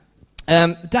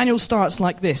Daniel starts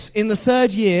like this. In the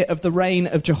 3rd year of the reign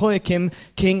of Jehoiakim,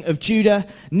 king of Judah,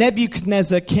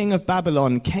 Nebuchadnezzar, king of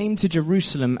Babylon, came to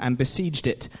Jerusalem and besieged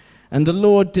it. And the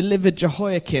Lord delivered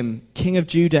Jehoiakim, king of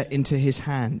Judah, into his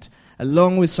hand,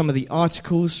 along with some of the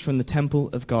articles from the temple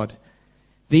of God.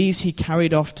 These he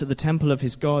carried off to the temple of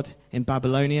his God in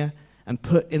Babylonia and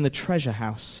put in the treasure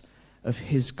house of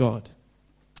his God.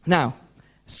 Now,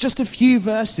 it's just a few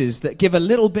verses that give a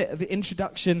little bit of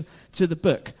introduction to the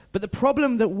book. But the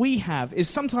problem that we have is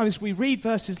sometimes we read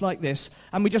verses like this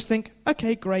and we just think,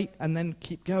 okay, great, and then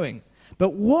keep going.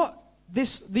 But what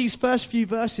these first few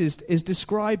verses is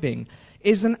describing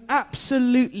is an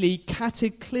absolutely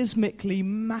cataclysmically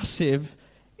massive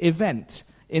event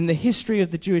in the history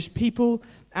of the Jewish people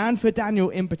and for Daniel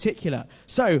in particular.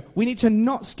 So we need to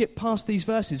not skip past these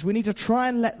verses. We need to try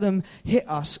and let them hit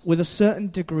us with a certain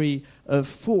degree of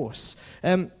force.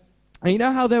 And you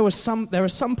know how there are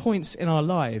some points in our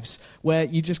lives where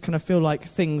you just kind of feel like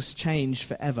things change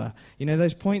forever. You know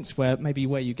those points where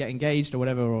you get engaged or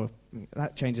whatever, or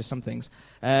that changes some things.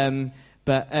 Keep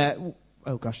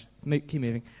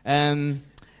moving.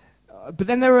 But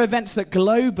then there are events that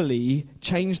globally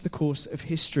change the course of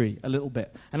history a little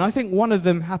bit. And I think one of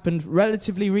them happened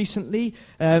relatively recently.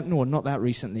 No, not that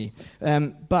recently.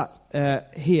 But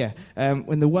here,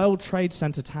 when the World Trade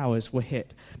Center towers were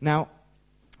hit. Now,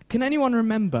 can anyone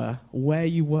remember where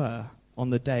you were on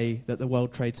the day that the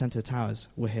World Trade Center towers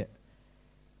were hit?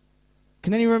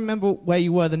 Can anyone remember where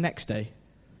you were the next day?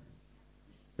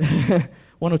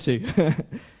 One or two. Do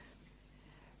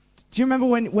you remember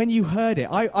when you heard it?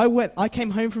 I came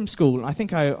home from school, and I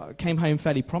think I came home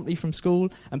fairly promptly from school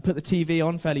and put the TV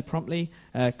on fairly promptly,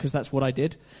 because that's what I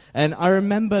did. And I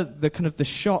remember the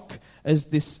shock as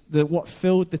what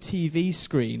filled the TV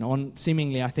screen on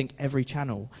seemingly, I think, every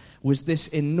channel was this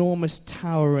enormous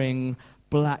towering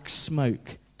black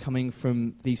smoke coming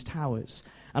from these towers.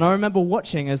 And I remember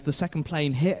watching as the second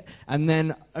plane hit, and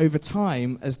then over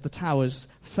time as the towers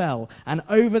fell. And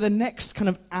over the next kind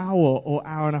of hour or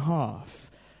hour and a half,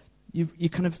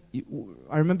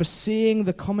 I remember seeing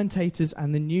the commentators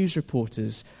and the news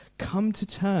reporters come to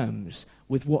terms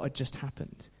with what had just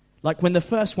happened. Like when the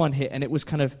first one hit, and it was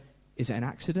kind of, is it an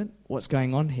accident? What's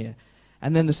going on here?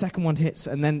 And then the second one hits,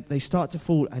 and then they start to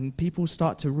fall, and people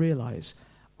start to realize,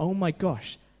 oh my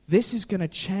gosh, this is going to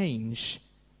change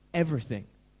everything.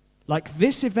 Like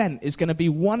this event is going to be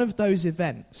one of those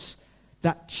events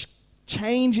that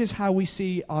changes how we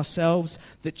see ourselves,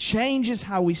 that changes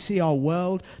how we see our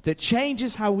world, that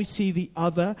changes how we see the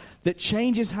other, that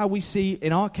changes how we see,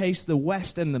 in our case, the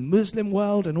West and the Muslim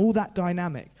world and all that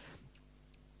dynamic.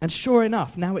 And sure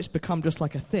enough, now it's become just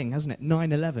like a thing, hasn't it?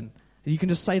 9/11. You can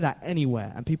just say that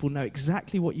anywhere, and people know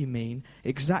exactly what you mean,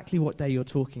 exactly what day you're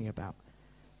talking about.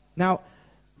 Now,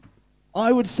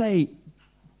 I would say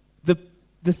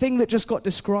the thing that just got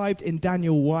described in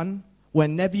Daniel 1,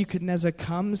 when Nebuchadnezzar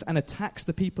comes and attacks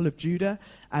the people of Judah,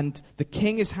 and the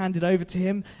king is handed over to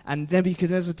him, and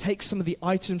Nebuchadnezzar takes some of the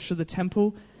items from the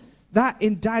temple, that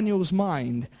in Daniel's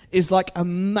mind is like a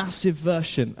massive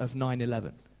version of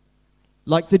 9/11.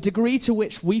 Like the degree to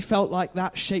which we felt like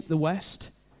that shaped the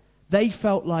West, they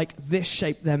felt like this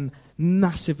shaped them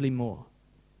massively more.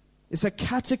 It's a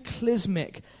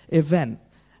cataclysmic event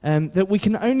that we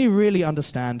can only really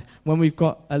understand when we've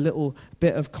got a little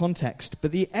bit of context.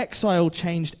 But the exile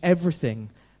changed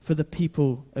everything for the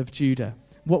people of Judah.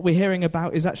 What we're hearing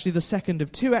about is actually the second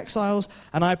of two exiles,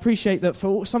 and I appreciate that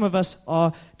for some of us,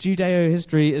 our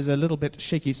Judeo-history is a little bit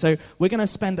shaky. So we're going to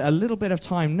spend a little bit of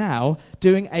time now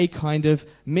doing a kind of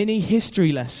mini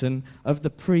history lesson of the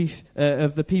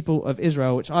people of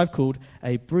Israel, which I've called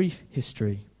a brief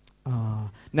history.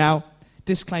 Now,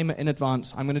 disclaimer in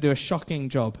advance, I'm going to do a shocking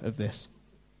job of this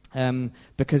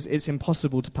because it's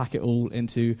impossible to pack it all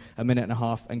into a minute and a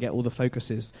half and get all the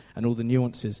focuses and all the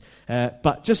nuances.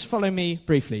 But just follow me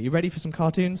briefly. You ready for some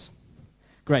cartoons?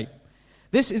 Great.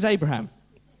 This is Abraham.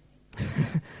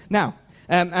 Now,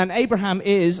 and Abraham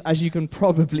is, as you can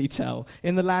probably tell,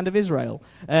 in the land of Israel.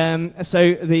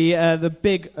 So the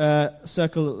big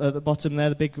circle at the bottom there,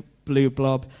 the big blue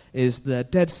blob, is the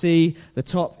Dead Sea. The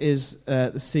top is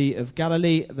the Sea of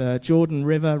Galilee. The Jordan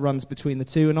River runs between the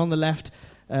two. And on the left,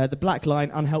 the black line,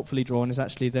 unhelpfully drawn, is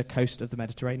actually the coast of the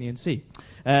Mediterranean Sea.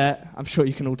 I'm sure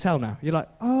you can all tell now. You're like,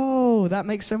 oh, that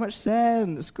makes so much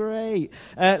sense. Great.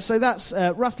 So that's,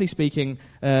 roughly speaking,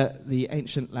 the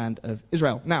ancient land of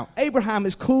Israel. Now, Abraham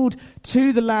is called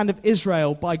to the land of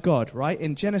Israel by God, right?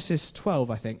 In Genesis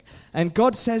 12, I think. And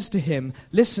God says to him,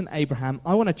 listen, Abraham,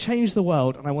 I want to change the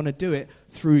world, and I want to do it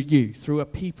through you, through a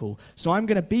people. So I'm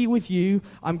going to be with you,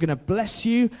 I'm going to bless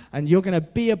you, and you're going to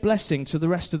be a blessing to the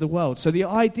rest of the world. So the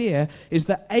idea is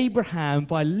that Abraham,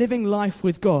 by living life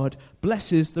with God,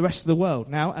 blesses the rest of the world.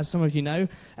 Now, as some of you know,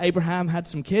 Abraham had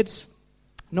some kids.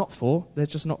 Not 4. There's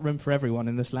just not room for everyone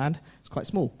in this land. It's quite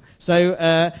small.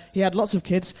 So he had lots of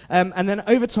kids. And then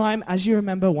over time, as you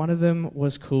remember, one of them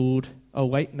was called... Oh,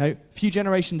 wait, no. A few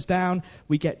generations down,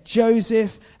 we get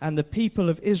Joseph, and the people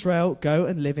of Israel go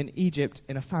and live in Egypt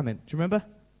in a famine. Do you remember?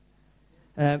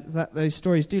 Those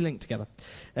stories do link together.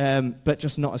 But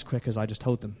just not as quick as I just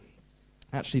told them.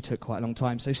 Actually took quite a long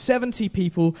time. So 70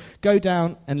 people go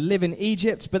down and live in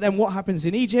Egypt. But then what happens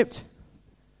in Egypt?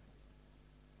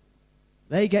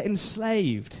 They get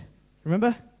enslaved,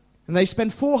 remember? And they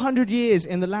spend 400 years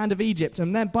in the land of Egypt,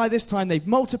 and then by this time they've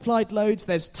multiplied loads,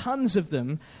 there's tons of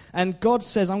them, and God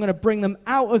says, I'm going to bring them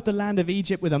out of the land of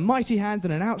Egypt with a mighty hand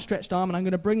and an outstretched arm, and I'm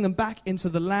going to bring them back into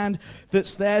the land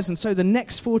that's theirs. And so the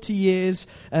next 40 years,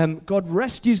 God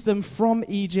rescues them from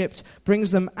Egypt,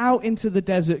 brings them out into the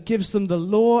desert, gives them the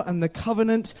law and the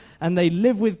covenant, and they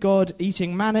live with God,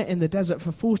 eating manna in the desert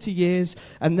for 40 years,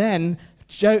 and then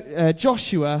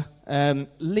Joshua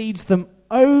leads them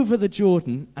over the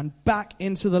Jordan and back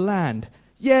into the land.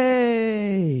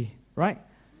 Yay! Right?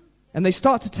 And they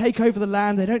start to take over the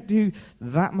land. They don't do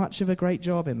that much of a great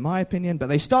job, in my opinion, but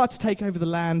they start to take over the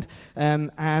land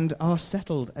and are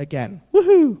settled again.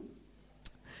 Woohoo!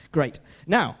 Great.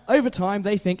 Now, over time,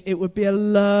 they think it would be a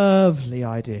lovely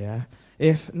idea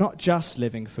if not just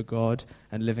living for God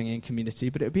and living in community,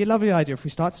 but it would be a lovely idea if we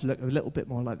start to look a little bit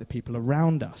more like the people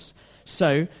around us.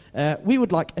 So we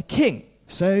would like a king.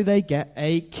 So they get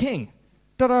a king.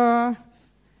 Ta-da!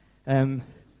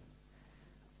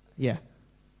 Yeah.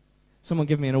 Someone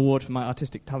give me an award for my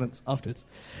artistic talents afterwards.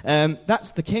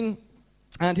 That's the king.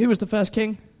 And who was the first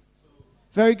king?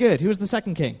 Very good. Who was the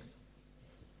second king?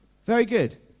 Very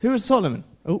good. Who was Solomon?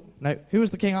 Oh, no. Who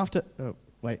was the king after? Oh,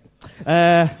 wait.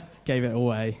 Gave it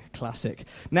away. Classic.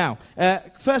 Now,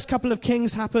 first couple of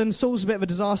kings happen. Saul's a bit of a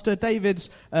disaster. David's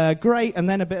great, and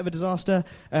then a bit of a disaster,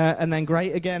 and then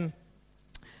great again.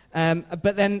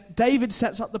 But then David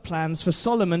sets up the plans for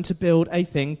Solomon to build a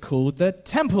thing called the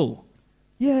temple.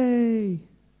 Yay!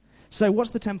 So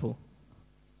what's the temple?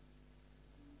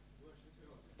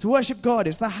 To worship God.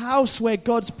 It's the house where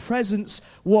God's presence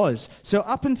was. So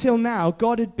up until now,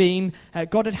 God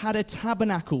had had a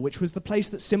tabernacle, which was the place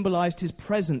that symbolized his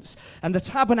presence. And the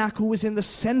tabernacle was in the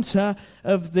center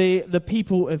of the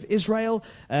people of Israel.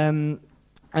 And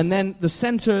then the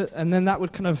center, and then that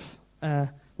would kind of,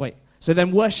 So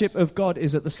then worship of God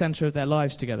is at the center of their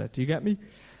lives together. Do you get me?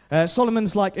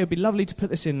 Solomon's like, it would be lovely to put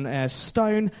this in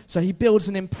stone. So he builds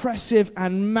an impressive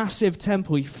and massive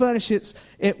temple. He furnishes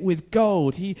it with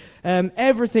gold.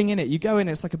 Everything in it, you go in,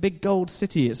 it's like a big gold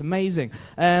city. It's amazing.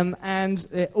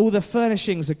 All the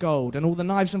furnishings are gold, and all the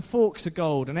knives and forks are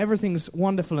gold, and everything's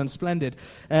wonderful and splendid.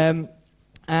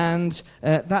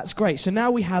 That's great. So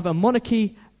now we have a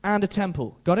monarchy and a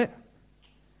temple. Got it?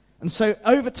 And so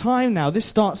over time now, this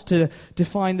starts to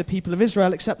define the people of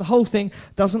Israel, except the whole thing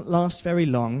doesn't last very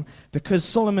long because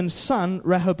Solomon's son,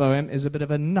 Rehoboam, is a bit of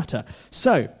a nutter.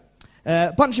 So,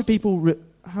 a bunch of people...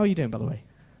 how are you doing, by the way?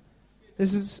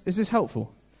 Is this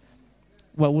helpful?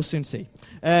 Well, we'll soon see.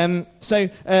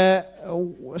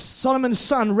 Solomon's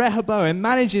son, Rehoboam,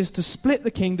 manages to split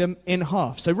the kingdom in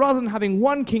half. So rather than having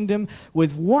one kingdom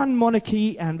with one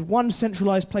monarchy and one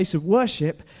centralized place of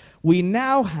worship, we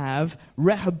now have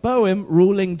Rehoboam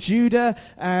ruling Judah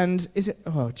and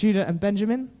Judah and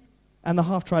Benjamin and the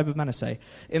half tribe of Manasseh.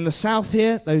 In the south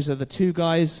here, those are the two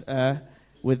guys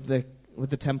with the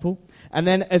temple. And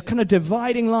then a kind of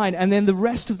dividing line, and then the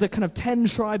rest of the kind of 10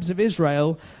 tribes of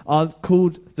Israel are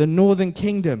called the northern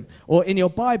kingdom. Or in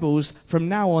your Bibles, from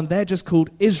now on, they're just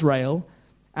called Israel,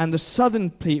 and the southern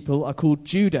people are called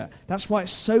Judah. That's why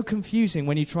it's so confusing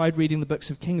when you tried reading the books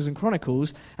of Kings and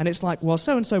Chronicles, and it's like, well,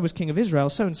 so-and-so was king of Israel,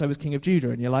 so-and-so was king of Judah,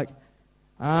 and you're like,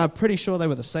 pretty sure they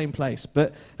were the same place,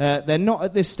 but they're not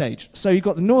at this stage. So you've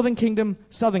got the northern kingdom,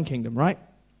 southern kingdom, right?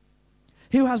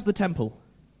 Who has the temple?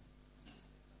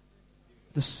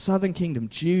 The southern kingdom,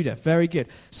 Judah. Very good.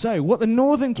 So what do the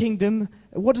northern kingdom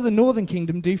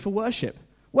do for worship?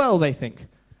 Well, they think,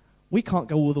 we can't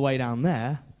go all the way down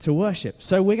there to worship.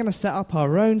 So we're going to set up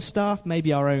our own stuff,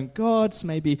 maybe our own gods,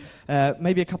 maybe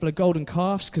a couple of golden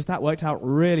calves, because that worked out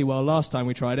really well last time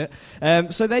we tried it.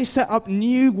 So they set up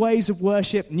new ways of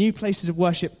worship, new places of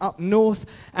worship up north,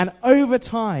 and over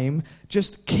time,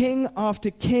 just king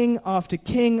after king after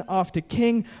king after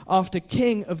king after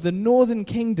king of the northern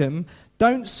kingdom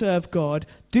don't serve God,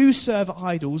 do serve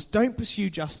idols, don't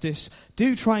pursue justice,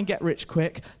 do try and get rich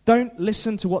quick, don't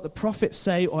listen to what the prophets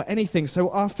say or anything.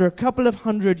 So after a couple of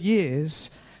 100 years,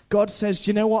 God says,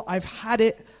 do you know what? I've had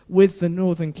it with the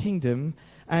northern kingdom,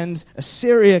 and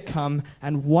Assyria come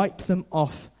and wipe them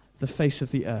off the face of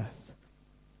the earth.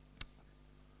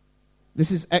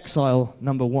 This is exile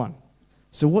number 1.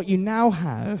 So what you now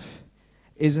have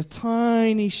is a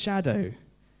tiny shadow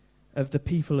of the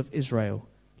people of Israel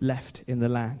left in the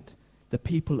land, the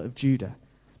people of Judah.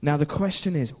 Now the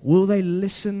question is, will they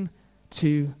listen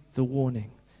to the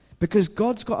warning? Because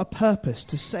God's got a purpose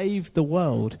to save the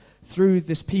world through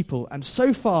this people, and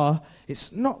so far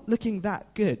it's not looking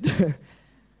that good.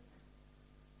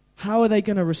 How are they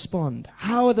going to respond?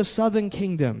 How are the southern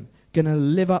kingdom going to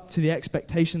live up to the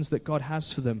expectations that God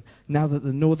has for them now that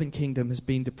the northern kingdom has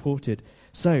been deported?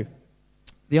 So,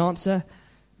 the answer,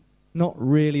 not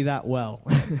really that well.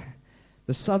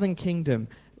 The southern kingdom,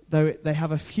 though they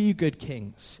have a few good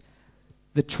kings,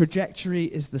 the trajectory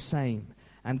is the same.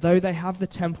 And though they have the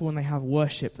temple and they have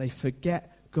worship, they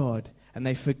forget God and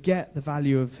they forget the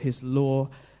value of his law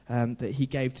that he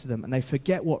gave to them. And they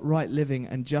forget what right living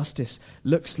and justice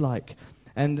looks like.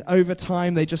 And over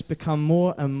time, they just become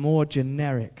more and more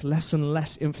generic, less and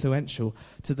less influential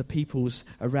to the peoples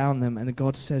around them. And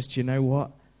God says, do you know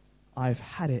what? I've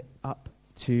had it up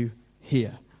to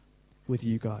here with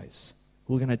you guys.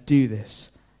 We're going to do this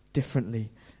differently.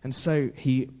 And so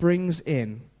he brings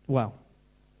in,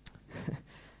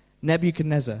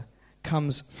 Nebuchadnezzar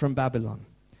comes from Babylon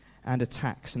and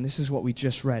attacks. And this is what we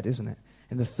just read, isn't it?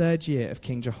 In the 3rd year of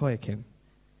King Jehoiakim,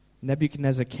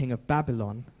 Nebuchadnezzar, king of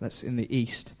Babylon, that's in the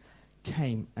east,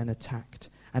 came and attacked.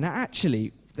 And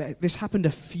actually, this happened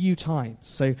a few times.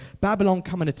 So Babylon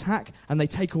come and attack, and they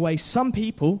take away some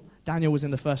people. Daniel was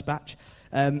in the first batch.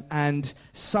 And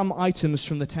some items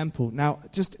from the temple. Now,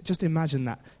 just imagine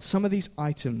that. Some of these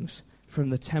items from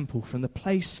the temple, from the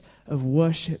place of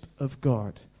worship of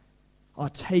God, are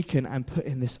taken and put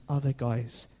in this other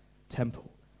guy's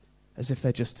temple, as if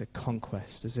they're just a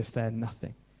conquest, as if they're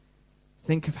nothing.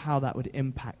 Think of how that would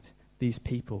impact these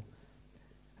people.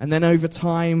 And then over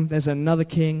time, there's another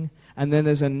king, and then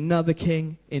there's another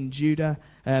king in Judah,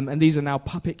 and these are now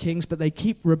puppet kings, but they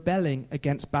keep rebelling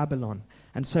against Babylon.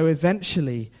 And so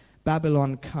eventually,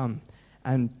 Babylon come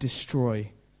and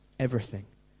destroy everything.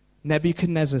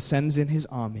 Nebuchadnezzar sends in his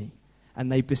army,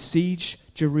 and they besiege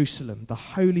Jerusalem, the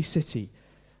holy city,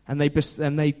 and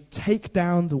they take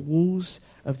down the walls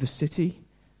of the city,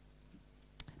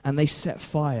 and they set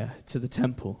fire to the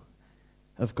temple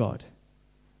of God.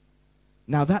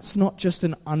 Now, that's not just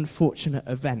an unfortunate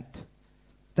event.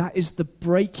 That is the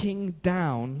breaking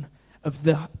down of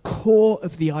the core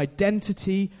of the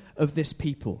identity of this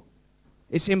people.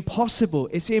 It's impossible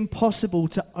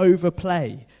to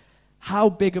overplay how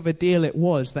big of a deal it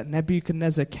was that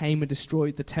Nebuchadnezzar came and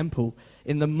destroyed the temple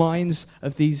in the minds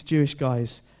of these Jewish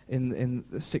guys in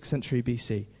the 6th century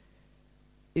BC.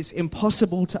 It's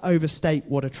impossible to overstate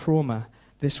what a trauma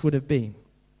this would have been.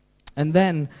 And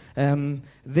then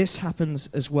this happens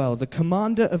as well. The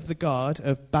commander of the guard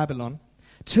of Babylon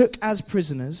took as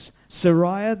prisoners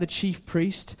Sariah the chief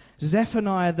priest,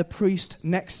 Zephaniah the priest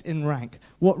next in rank.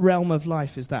 What realm of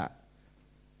life is that?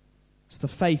 It's the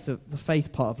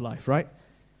faith part of life, right?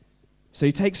 So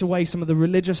he takes away some of the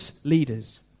religious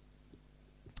leaders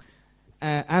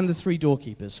and the 3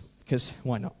 doorkeepers, because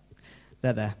why not?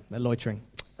 They're loitering.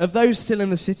 Of those still in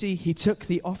the city, he took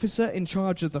the officer in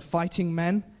charge of the fighting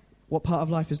men. What part of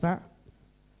life is that?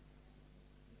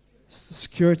 It's the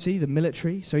security, the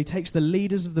military. So he takes the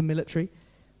leaders of the military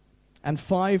and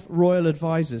 5 royal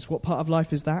advisors. What part of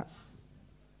life is that?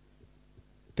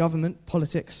 Government,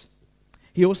 politics.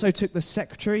 He also took the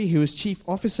secretary, who was chief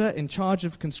officer in charge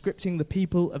of conscripting the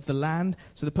people of the land,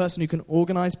 so the person who can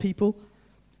organize people,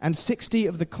 and 60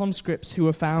 of the conscripts who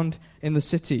were found in the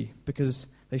city, because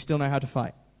they still know how to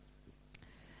fight.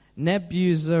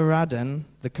 Nebuzaradan,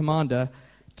 the commander,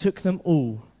 took them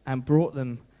all and brought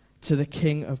them to the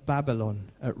king of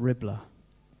Babylon at Riblah.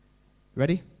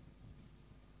 Ready?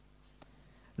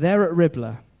 There at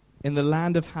Riblah, in the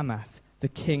land of Hamath, the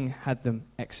king had them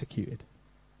executed.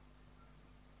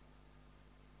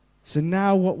 So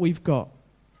now what we've got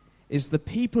is the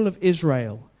people of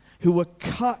Israel who were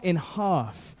cut in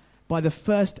half by the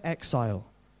first exile.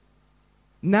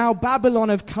 Now Babylon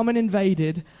have come and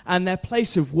invaded, and their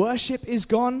place of worship is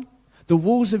gone. The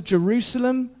walls of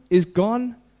Jerusalem is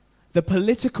gone. The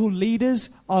political leaders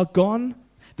are gone.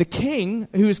 The king,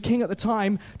 who was king at the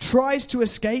time, tries to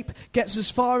escape, gets as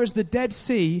far as the Dead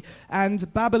Sea,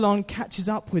 and Babylon catches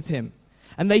up with him.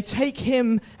 And they take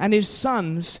him and his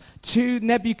sons to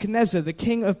Nebuchadnezzar, the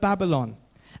king of Babylon.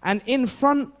 And in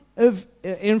front of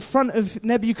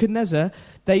Nebuchadnezzar,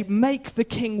 they make the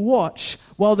king watch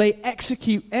while they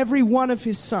execute every one of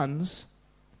his sons.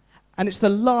 And it's the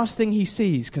last thing he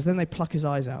sees, because then they pluck his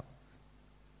eyes out.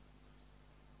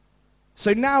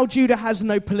 So now Judah has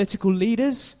no political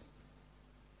leaders.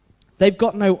 They've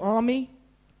got no army.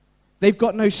 They've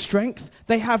got no strength.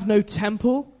 They have no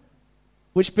temple,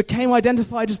 which became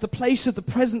identified as the place of the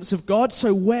presence of God.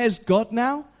 So where's God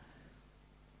now?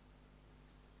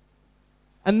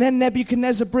 And then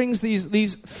Nebuchadnezzar brings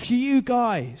these few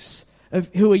guys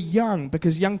who are young,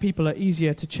 because young people are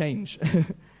easier to change.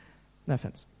 No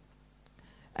offense.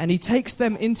 And he takes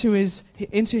them into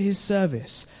his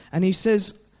service. And he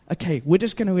says, okay, we're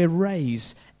just going to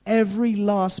erase every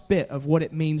last bit of what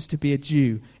it means to be a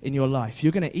Jew in your life.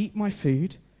 You're going to eat my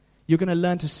food. You're going to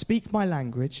learn to speak my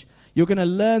language. You're going to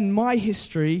learn my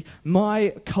history,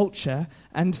 my culture,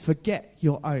 and forget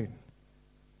your own.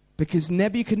 Because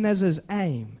Nebuchadnezzar's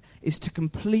aim is to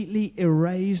completely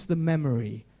erase the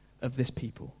memory of this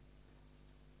people.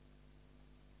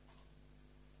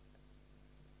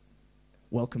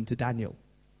 Welcome to Daniel.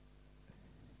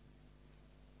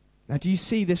 Now, do you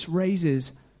see this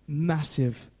raises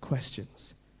massive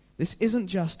questions? This isn't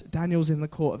just Daniel's in the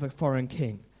court of a foreign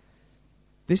king.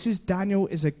 Daniel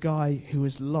is a guy who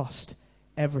has lost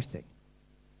everything.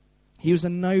 He was a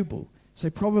noble, so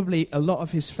probably a lot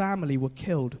of his family were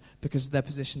killed because of their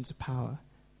positions of power.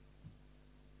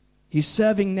 He's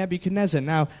serving Nebuchadnezzar.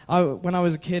 Now, when I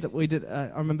was a kid,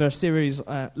 I remember a series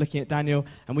looking at Daniel,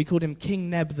 and we called him King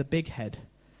Neb the Big Head,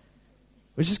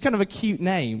 which is kind of a cute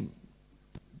name.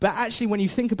 But actually, when you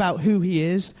think about who he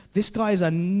is, this guy is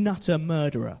a nutter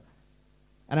murderer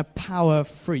and a power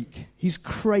freak. He's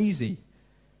crazy.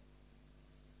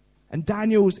 And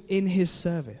Daniel's in his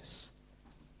service.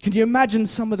 Can you imagine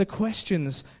some of the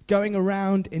questions going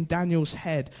around in Daniel's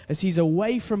head as he's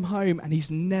away from home and he's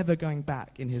never going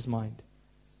back in his mind?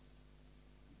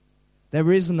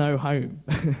 There is no home.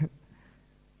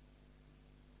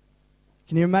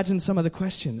 Can you imagine some of the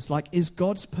questions? Like, is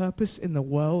God's purpose in the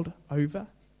world over?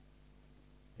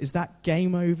 Is that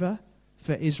game over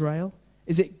for Israel?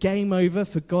 Is it game over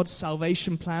for God's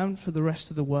salvation plan for the rest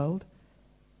of the world?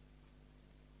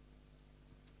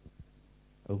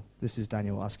 Oh, this is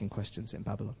Daniel asking questions in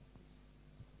Babylon.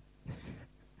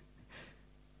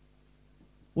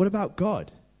 What about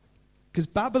God? Because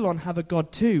Babylon have a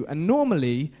God too. And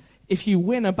normally, if you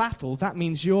win a battle, that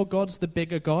means your God's the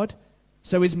bigger God.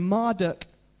 So is Marduk,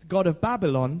 the god of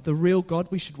Babylon, the real God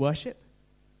we should worship?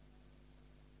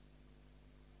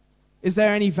 Is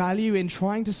there any value in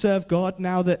trying to serve God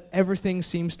now that everything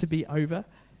seems to be over?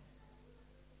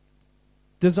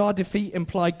 Does our defeat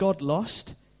imply God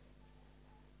lost?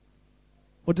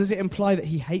 Or does it imply that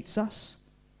he hates us?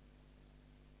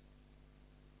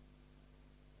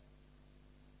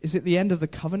 Is it the end of the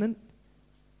covenant?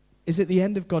 Is it the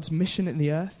end of God's mission in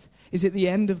the earth? Is it the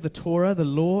end of the Torah, the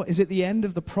law? Is it the end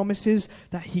of the promises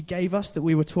that he gave us that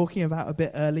we were talking about a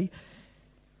bit early?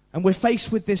 And we're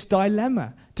faced with this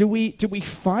dilemma. Do we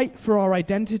fight for our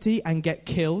identity and get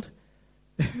killed?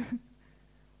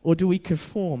 Or do we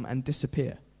conform and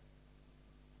disappear?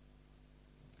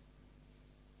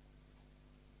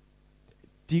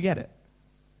 Do you get it?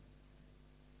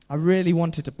 I really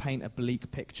wanted to paint a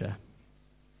bleak picture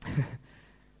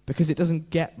because it doesn't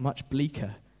get much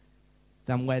bleaker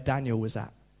than where Daniel was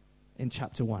at in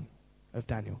chapter 1 of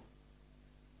Daniel.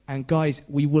 And guys,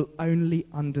 we will only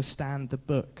understand the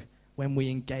book when we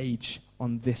engage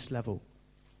on this level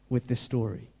with this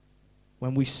story,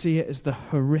 when we see it as the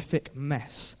horrific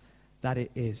mess that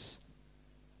it is.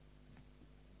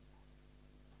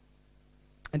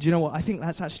 And do you know what? I think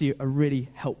that's actually a really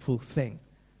helpful thing.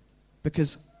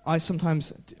 Because I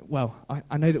sometimes,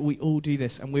 I know that we all do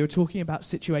this, and we were talking about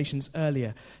situations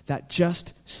earlier that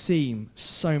just seem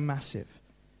so massive.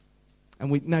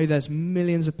 And we know there's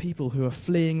millions of people who are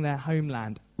fleeing their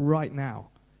homeland right now.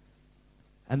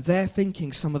 And they're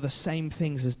thinking some of the same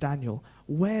things as Daniel.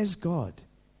 Where's God?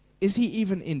 Is he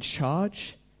even in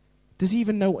charge? Does he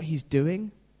even know what he's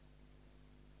doing?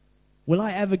 Will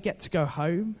I ever get to go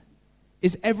home?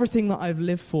 Is everything that I've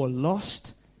lived for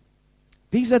lost?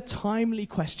 These are timely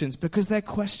questions because they're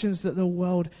questions that the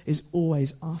world is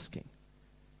always asking.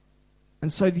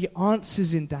 And so the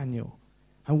answers in Daniel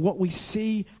and what we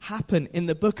see happen in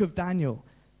the book of Daniel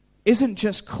isn't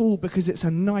just cool because it's a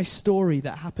nice story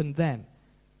that happened then.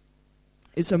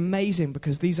 It's amazing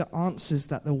because these are answers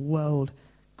that the world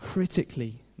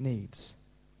critically needs.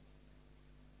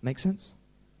 Make sense?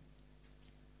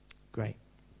 Great.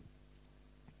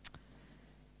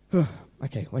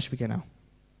 Okay, where should we go now?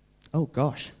 Oh,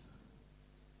 gosh.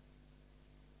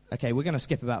 Okay, we're going to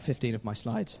skip about 15 of my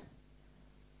slides.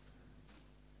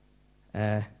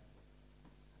 You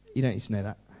don't need to know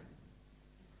that.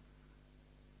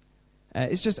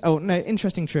 It's just,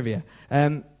 interesting trivia.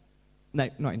 No,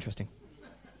 not interesting.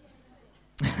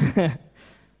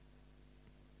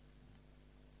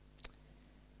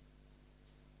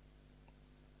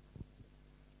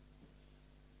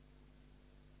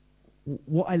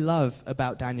 What I love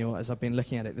about Daniel, as I've been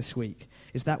looking at it this week,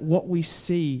 is that what we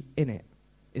see in it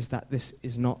is that this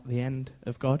is not the end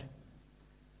of God.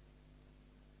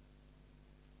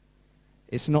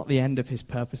 It's not the end of his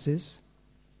purposes.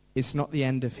 It's not the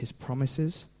end of his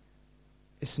promises.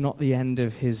 It's not the end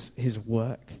of his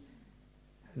work.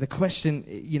 The question,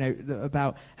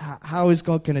 about how is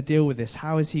God going to deal with this?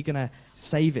 How is he going to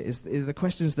save it? Is the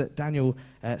questions that Daniel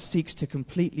seeks to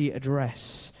completely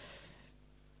address.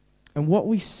 And what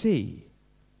we see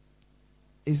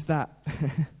is that,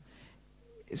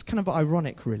 it's kind of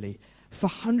ironic, really. For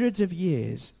hundreds of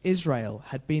years, Israel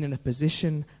had been in a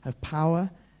position of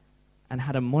power and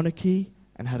had a monarchy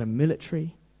and had a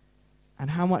military. And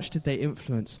how much did they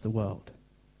influence the world?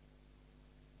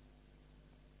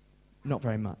 Not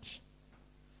very much.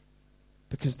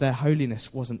 Because their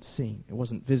holiness wasn't seen. It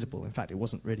wasn't visible. In fact, it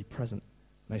wasn't really present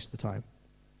most of the time.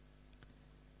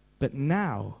 But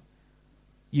now,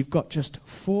 you've got just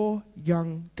 4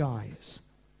 young guys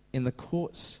in the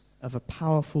courts of a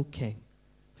powerful king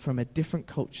from a different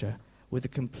culture with a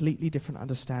completely different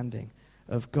understanding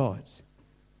of God.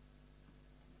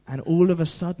 And all of a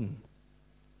sudden,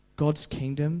 God's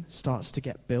kingdom starts to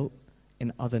get built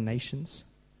in other nations.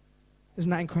 Isn't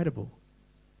that incredible?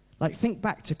 Like, think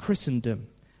back to Christendom.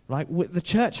 Right? The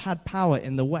church had power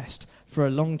in the West for a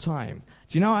long time.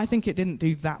 Do you know, I think it didn't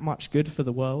do that much good for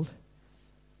the world.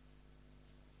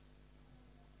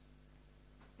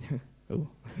 Oh,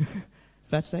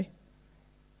 fair to say?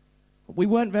 We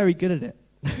weren't very good at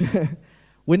it.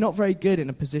 We're not very good in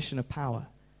a position of power.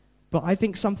 But I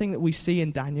think something that we see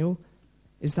in Daniel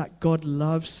is that God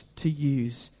loves to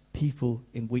use people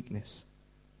in weakness.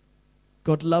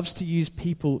 God loves to use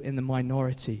people in the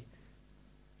minority.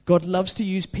 God loves to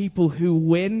use people who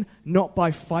win not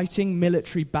by fighting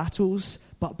military battles,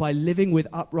 but by living with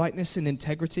uprightness and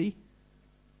integrity.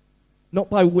 Not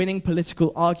by winning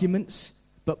political arguments,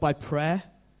 but by prayer.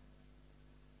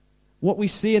 What we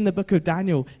see in the book of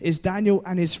Daniel is Daniel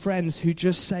and his friends who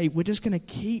just say, we're just going to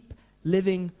keep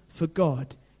living for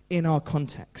God in our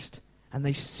context. And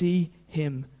they see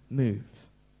him move.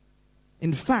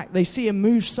 In fact, they see him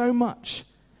move so much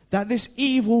that this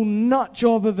evil nut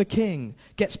job of a king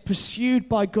gets pursued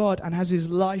by God and has his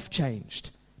life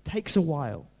changed. Takes a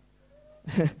while.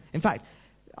 In fact,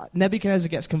 Nebuchadnezzar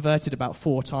gets converted about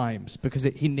 4 times because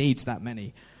he needs that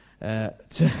many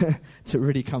to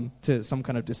really come to some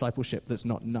kind of discipleship that's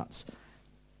not nuts.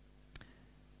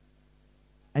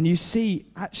 And you see,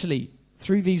 actually,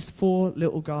 through these 4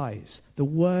 little guys, the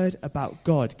word about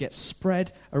God gets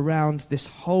spread around this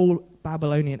whole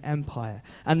Babylonian empire,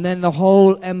 and then the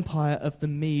whole empire of the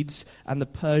Medes and the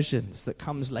Persians that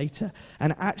comes later.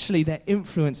 And actually, their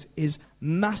influence is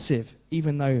massive,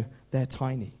 even though they're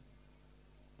tiny.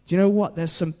 Do you know what?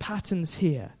 There's some patterns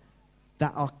here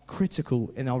that are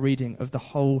critical in our reading of the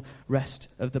whole rest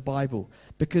of the Bible.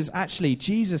 Because actually,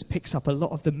 Jesus picks up a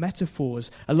lot of the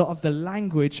metaphors, a lot of the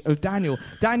language of Daniel.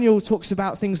 Daniel talks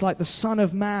about things like the Son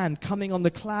of Man coming on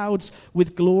the clouds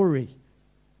with glory.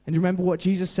 And you remember what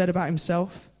Jesus said about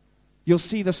himself? You'll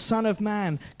see the Son of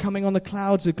Man coming on the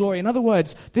clouds of glory. In other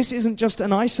words, this isn't just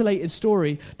an isolated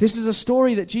story. This is a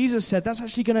story that Jesus said, that's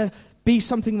actually going to be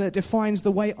something that defines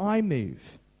the way I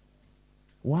move.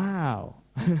 Wow.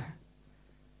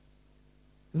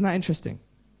 Isn't that interesting?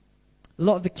 A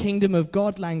lot of the kingdom of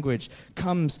God language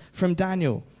comes from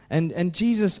Daniel. And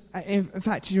Jesus, in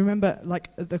fact, do you remember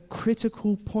like the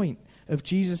critical point of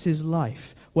Jesus'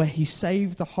 life where he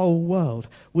saved the whole world?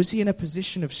 Was he in a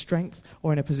position of strength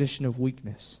or in a position of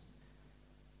weakness?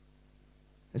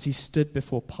 As he stood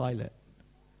before Pilate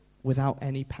without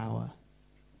any power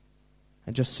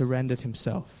and just surrendered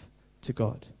himself to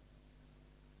God.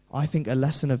 I think a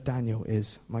lesson of Daniel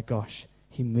is, my gosh,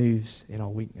 he moves in our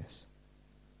weakness.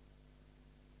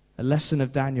 A lesson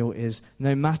of Daniel is,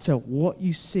 no matter what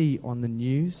you see on the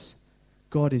news,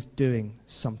 God is doing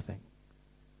something.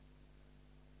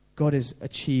 God is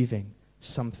achieving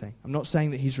something. I'm not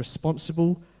saying that he's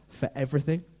responsible for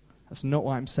everything. That's not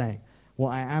what I'm saying. What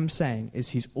I am saying is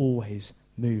he's always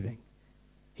moving.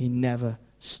 He never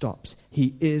stops.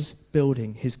 He is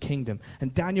building his kingdom.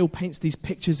 And Daniel paints these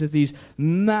pictures of these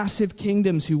massive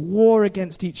kingdoms who war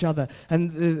against each other.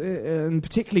 And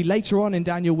particularly later on in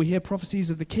Daniel, we hear prophecies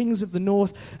of the kings of the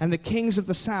north and the kings of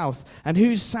the south. And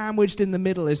who's sandwiched in the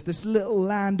middle is this little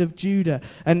land of Judah.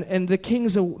 And the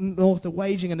kings of the north are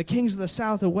waging, and the kings of the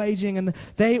south are waging. And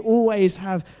they always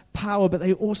have power, but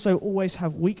they also always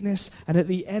have weakness. And at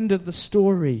the end of the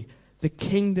story, the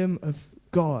kingdom of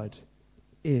God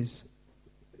is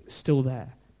still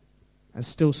there and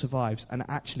still survives, and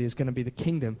actually is going to be the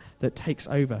kingdom that takes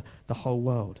over the whole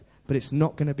world. But it's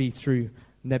not going to be through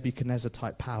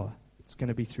Nebuchadnezzar-type power. It's going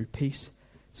to be through peace.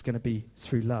 It's going to be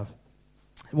through love.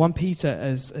 1 Peter,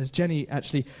 as Jenny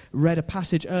actually read a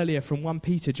passage earlier from 1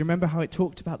 Peter, do you remember how it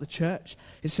talked about the church?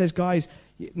 It says, guys,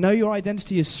 know your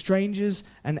identity as strangers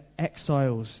and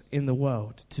exiles in the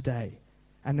world today.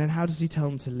 And then how does he tell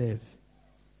them to live?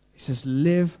 He says,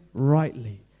 live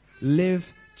rightly,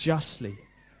 live justly.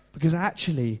 Because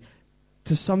actually,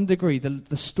 to some degree,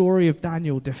 the story of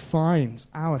Daniel defines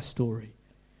our story.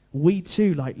 We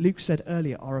too, like Luke said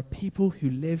earlier, are a people who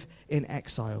live in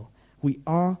exile. We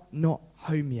are not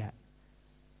home yet.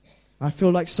 I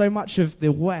feel like so much of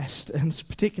the West, and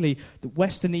particularly the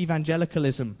Western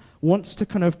evangelicalism, wants to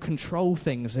kind of control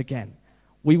things again.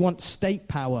 We want state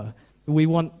power. We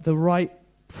want the right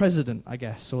president, I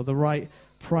guess, or the right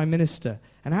prime minister.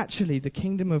 And actually, the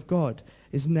kingdom of God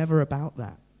is never about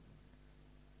that.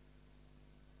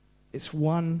 It's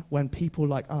one when people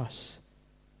like us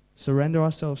surrender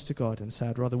ourselves to God and say,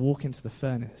 I'd rather walk into the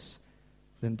furnace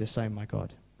than disown my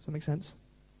God. Does that make sense?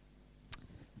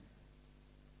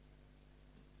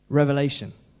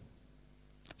 Revelation.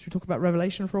 Should we talk about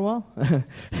Revelation for a while?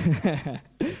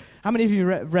 How many of you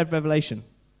read Revelation?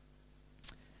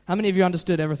 How many of you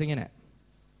understood everything in it?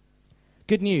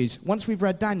 Good news. Once we've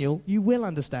read Daniel, you will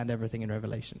understand everything in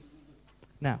Revelation.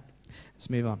 Now, let's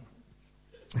move on.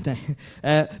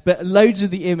 But loads of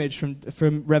the image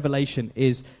from Revelation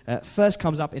is first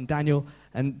comes up in Daniel,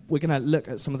 and we're going to look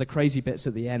at some of the crazy bits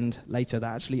at the end later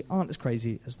that actually aren't as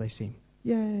crazy as they seem.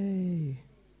 Yay!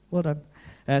 Well done.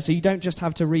 So you don't just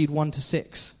have to read 1 to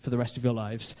 6 for the rest of your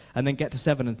lives, and then get to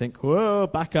 7 and think, whoa,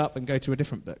 back up and go to a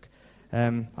different book.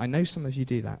 I know some of you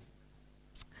do that.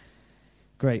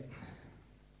 Great.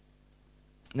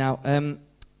 Now,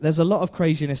 there's a lot of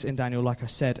craziness in Daniel, like I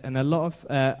said, and a lot of,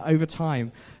 over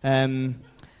time, there's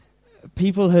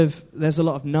a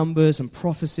lot of numbers and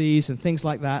prophecies and things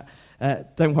like that.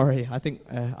 Don't worry, I think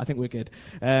we're good.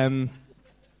 And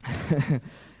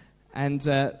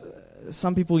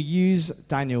some people use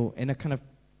Daniel in a kind of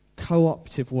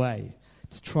co-optive way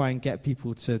to try and get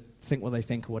people to think what they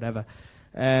think or whatever.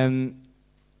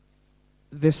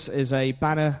 This is a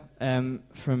banner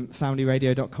from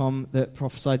FamilyRadio.com that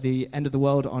prophesied the end of the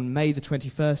world on May the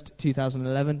 21st,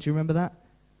 2011. Do you remember that? Do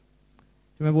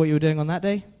you remember what you were doing on that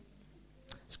day?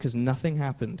 It's because nothing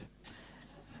happened.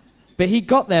 But he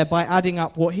got there by adding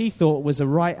up what he thought was a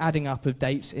right adding up of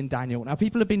dates in Daniel. Now,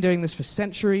 people have been doing this for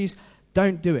centuries.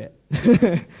 Don't do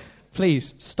it.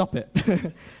 Please, stop it.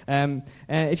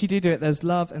 If you do it, there's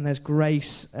love and there's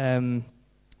grace,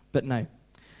 but no.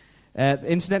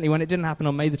 Incidentally, when it didn't happen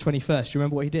on May the 21st, do you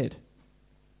remember what he did?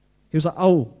 He was like,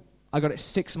 oh, I got it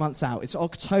 6 months out. It's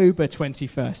October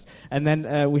 21st. And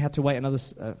then we had to wait another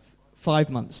 5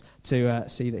 months to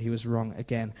see that he was wrong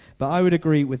again. But I would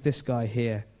agree with this guy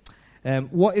here.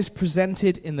 What is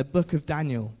presented in the book of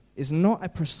Daniel is not a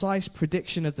precise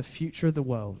prediction of the future of the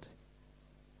world,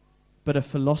 but a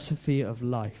philosophy of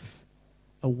life,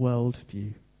 a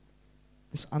worldview.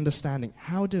 This understanding,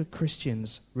 how do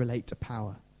Christians relate to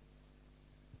power?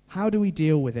 How do we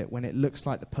deal with it when it looks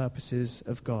like the purposes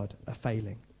of God are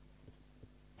failing?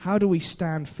 How do we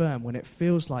stand firm when it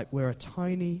feels like we're a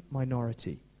tiny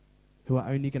minority who are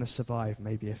only going to survive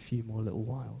maybe a few more little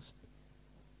whiles?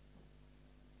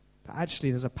 But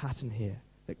actually there's a pattern here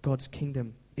that God's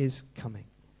kingdom is coming,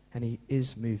 and he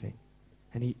is moving,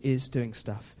 and he is doing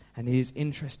stuff. And he is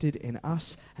interested in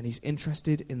us, and he's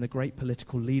interested in the great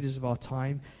political leaders of our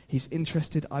time. He's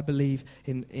interested, I believe,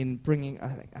 in bringing, I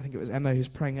think it was Emma who's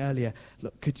praying earlier,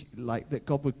 look, that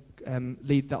God would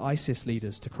lead the ISIS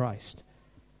leaders to Christ.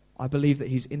 I believe that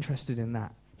he's interested in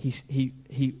that.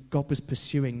 God was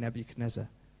pursuing Nebuchadnezzar.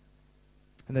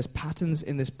 And there's patterns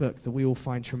in this book that we will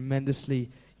find tremendously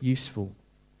useful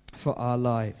for our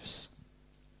lives.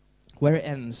 Where it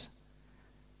ends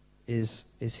is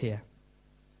here.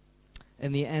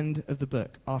 In the end of the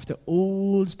book, after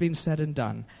all's been said and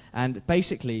done, and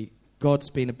basically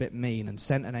God's been a bit mean and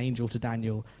sent an angel to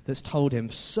Daniel that's told him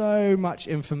so much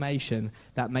information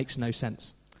that makes no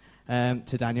sense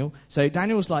to Daniel. So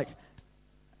Daniel's like,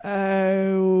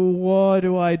 oh, what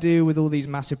do I do with all these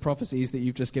massive prophecies that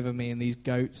you've just given me, and these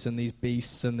goats and these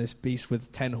beasts and this beast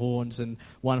with 10 horns and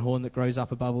one horn that grows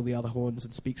up above all the other horns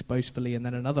and speaks boastfully, and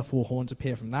then another 4 horns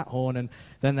appear from that horn, and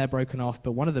then they're broken off,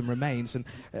 but one of them remains. And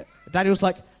Daniel's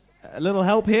like, a little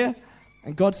help here?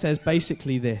 And God says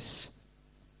basically this.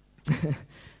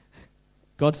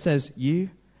 God says, you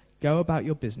go about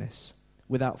your business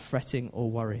without fretting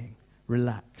or worrying.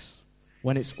 Relax.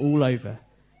 When it's all over,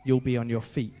 you'll be on your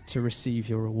feet to receive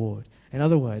your reward. In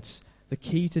other words, the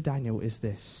key to Daniel is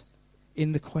this.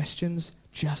 In the questions,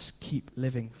 just keep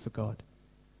living for God.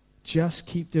 Just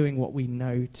keep doing what we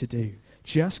know to do.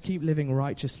 Just keep living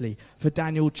righteously. For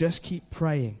Daniel, just keep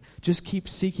praying. Just keep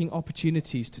seeking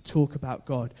opportunities to talk about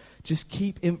God. Just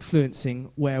keep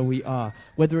influencing where we are.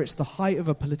 Whether it's the height of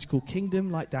a political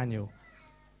kingdom like Daniel,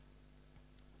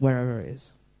 wherever it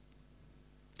is.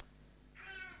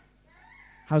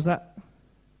 How's that?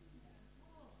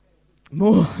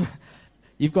 More.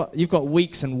 You've got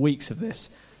weeks and weeks of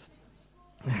this.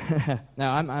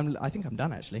 No, I think I'm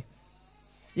done actually.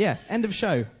 Yeah, end of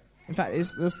show. In fact,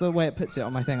 that's the way it puts it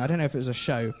on my thing. I don't know if it was a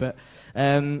show, but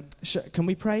can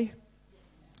we pray?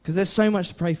 Because there's so much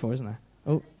to pray for, isn't there?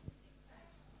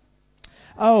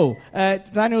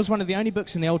 Daniel's one of the only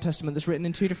books in the Old Testament that's written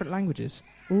in 2 different languages.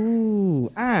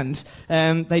 Ooh, and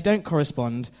they don't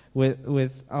correspond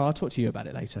with. I'll talk to you about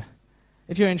it later.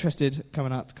 If you're interested,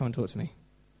 come and talk to me.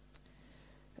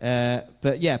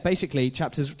 But yeah, basically,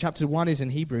 chapter 1 is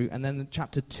in Hebrew, and then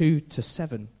chapter 2 to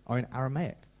 7 are in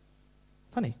Aramaic.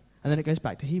 Funny. And then it goes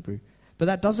back to Hebrew. But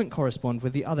that doesn't correspond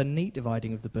with the other neat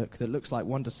dividing of the book that looks like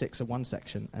 1 to 6 are one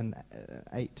section, and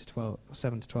 8 to 12, or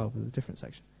 7 to 12 is a different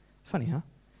section. Funny, huh?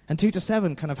 And 2 to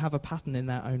 7 kind of have a pattern in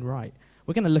their own right.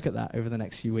 We're going to look at that over the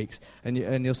next few weeks, and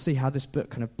you'll see how this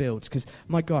book kind of builds. Because,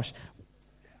 my gosh,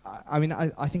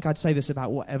 I think I'd say this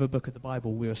about whatever book of the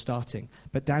Bible we were starting,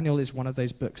 but Daniel is one of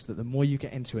those books that the more you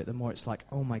get into it, the more it's like,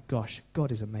 oh my gosh,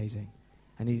 God is amazing.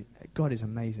 And God is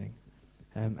amazing.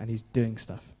 And he's doing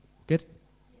stuff. Good?